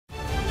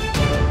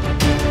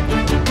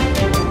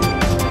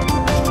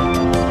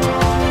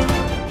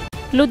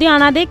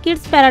लुधियाना के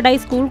kids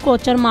paradise school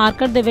Kochhar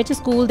market they which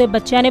school के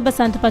बच्चों ने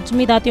बसंत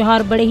पंचमी का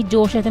त्यौहार बड़े ही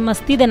जोश और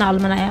मस्ती के नाल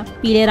मनाया।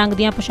 पीले रंग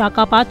दीयां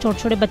पोशाकां पा छोटे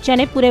छोटे बच्चों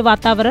ने पूरे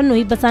वातावरण नूं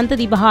ही बसंत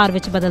की बहार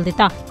विच बदल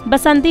दिता।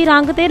 बसंती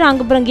रंग ते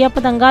रंग बिरंगियां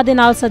पतंगां दे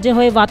नाल सजे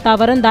हुए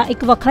वातावरण का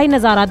एक वखरा ही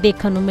नज़ारा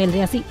देखने नूं मिल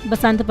रहा सी।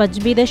 बसंत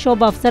पंचमी के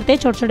शुभ अवसर ते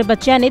छोटे छोटे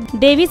बच्चों ने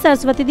देवी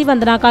सरस्वती की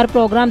वंदना कर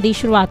प्रोग्राम की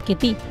शुरुआत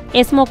की।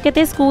 इस मौके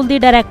ते स्कूल की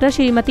डायरैक्टर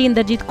श्रीमती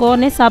इंद्रजीत कौर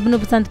ने सब नूं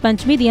बसंत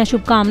पंचमी दीयां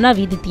शुभकामनां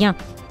भी दित्तियां।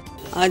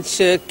 आज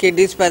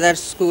किड्स पैराडाइज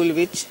स्कूल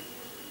विच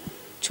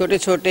छोटे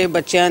छोटे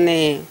बच्चों ने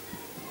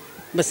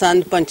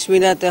बसंत पंचमी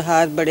का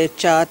त्यौहार बड़े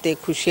चाह ते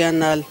खुशियां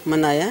नाल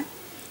मनाया।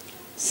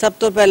 सब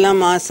तो पहला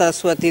माँ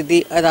सरस्वती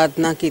की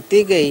आराधना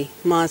की गई।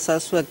 माँ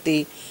सरस्वती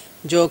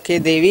जो कि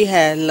देवी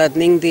है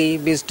लर्निंग दी,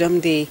 विजडम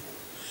दी,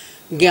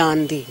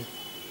 ज्ञान दी,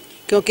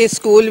 क्योंकि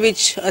स्कूल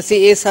विच असी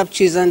ये सब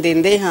चीज़ां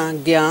देंदे हाँ,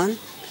 ज्ञान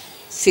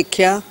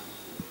सिक्ख्या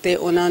ते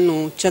उन्हां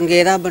नूं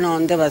चंगेरा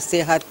बनाउण दे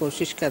वास्ते हर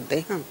कोशिश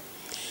करते हाँ।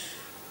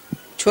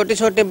 छोटे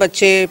छोटे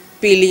बच्चे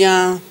पीलियां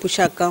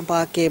पोशाकां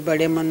पा के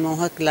बड़े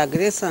मनमोहक लग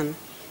रहे सन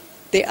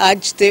ते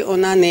अज ते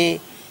उन्होंने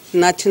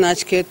नच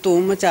नच के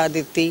धूम मचा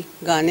दी।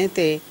 गाने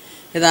ते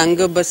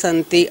रंग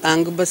बसंती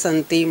अंग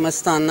बसंती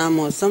मस्ताना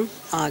मौसम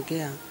आ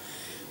गया।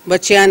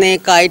 बच्चों ने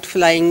काइट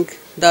फ्लाइंग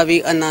का भी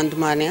आनंद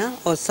मानिया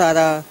और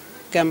सारा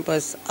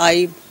कैंपस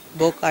आई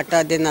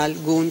बोकाटा दे नाल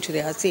गूंज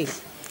रहा सी।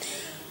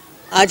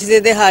 अज दे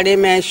दिहाड़े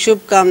मैं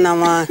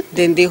शुभकामनावां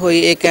देंदी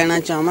हुई ये कहना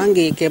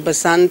चाहांगी कि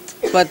बसंत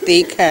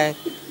प्रतीक है,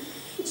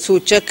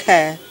 सूचक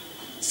है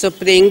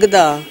स्प्रिंग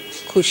दा,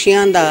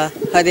 खुशियां दा,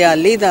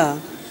 हरियाली दा,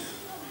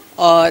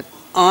 और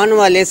आने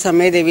वाले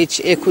समय दे विच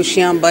ये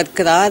खुशियां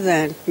बरकरार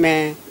रहन।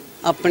 मैं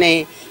अपने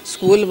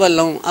स्कूल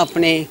वालों,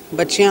 अपने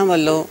बच्चों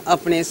वालों,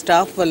 अपने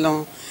स्टाफ वालों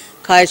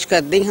ख्वाहिश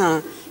करती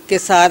हाँ कि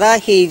सारा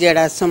ही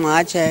जिहड़ा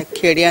समाज है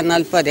खेड़ियां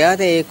नाल भरिया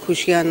रहे,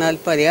 खुशियां नाल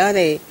भरिया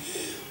रहे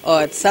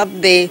और सब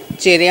दे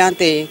चेहरियां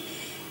ते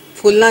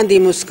फुल्लां दी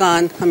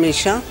मुस्कान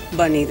हमेशा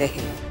बनी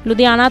रहे।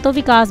 लुधियाना तो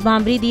विकास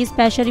भांबरी दी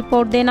स्पैशल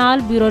रिपोर्ट दे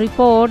नाल bureau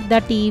report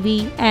the TV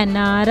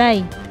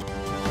NRI।